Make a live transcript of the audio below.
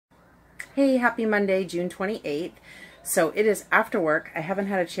Hey, happy Monday, June 28th. So it is after work. I haven't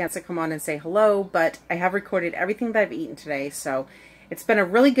had a chance to come on and say hello, but I have recorded everything that I've eaten today. So it's been a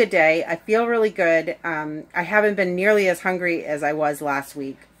really good day. I feel really good. I haven't been nearly as hungry as I was last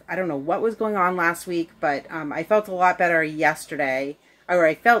week. I don't know what was going on last week, but I felt a lot better yesterday. Or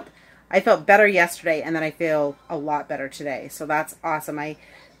I felt better yesterday, and then I feel a lot better today. So that's awesome.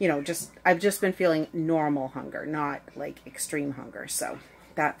 I've just been feeling normal hunger, not like extreme hunger. So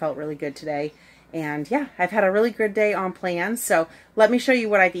that felt really good today. And yeah, I've had a really good day on plan. So let me show you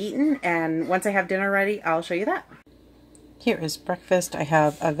what I've eaten. And once I have dinner ready, I'll show you that. Here is breakfast. I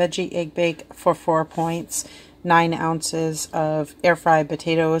have a veggie egg bake for 4 points, 9 ounces of air fried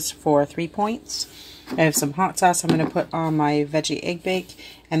potatoes for 3 points. I have some hot sauce I'm going to put on my veggie egg bake.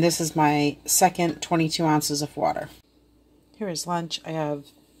 And this is my second 22 ounces of water. Here is lunch. I have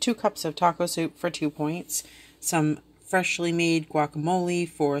 2 cups of taco soup for 2 points, some freshly made guacamole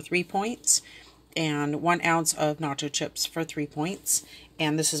for 3 points, and 1 ounce of nacho chips for 3 points.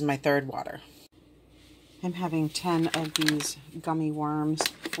 And this is my third water. I'm having 10 of these gummy worms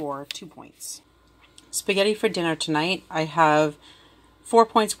for 2 points. Spaghetti for dinner tonight. I have 4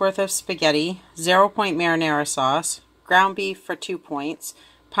 points worth of spaghetti, 0-point marinara sauce, ground beef for 2 points,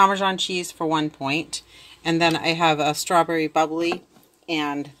 Parmesan cheese for 1 point, and then I have a strawberry bubbly,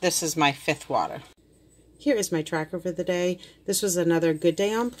 and this is my 5th water. Here is my tracker for the day. This was another good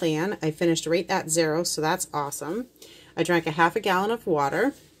day on plan. I finished right at 0, so that's awesome. I drank a half a gallon of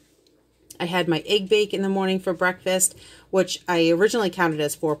water. I had my egg bake in the morning for breakfast, which I originally counted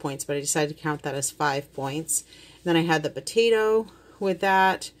as 4 points, but I decided to count that as 5 points. Then I had the potato with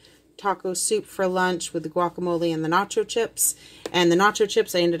that, taco soup for lunch with the guacamole and the nacho chips. And the nacho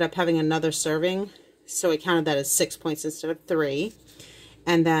chips, I ended up having another serving, so I counted that as 6 points instead of 3.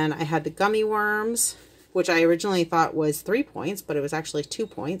 And then I had the gummy worms, which I originally thought was 3 points, but it was actually 2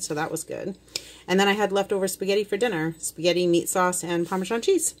 points, so that was good. And then I had leftover spaghetti for dinner, spaghetti, meat sauce, and Parmesan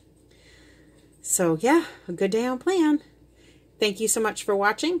cheese. So yeah, a good day on plan. Thank you so much for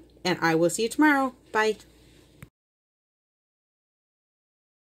watching, and I will see you tomorrow. Bye.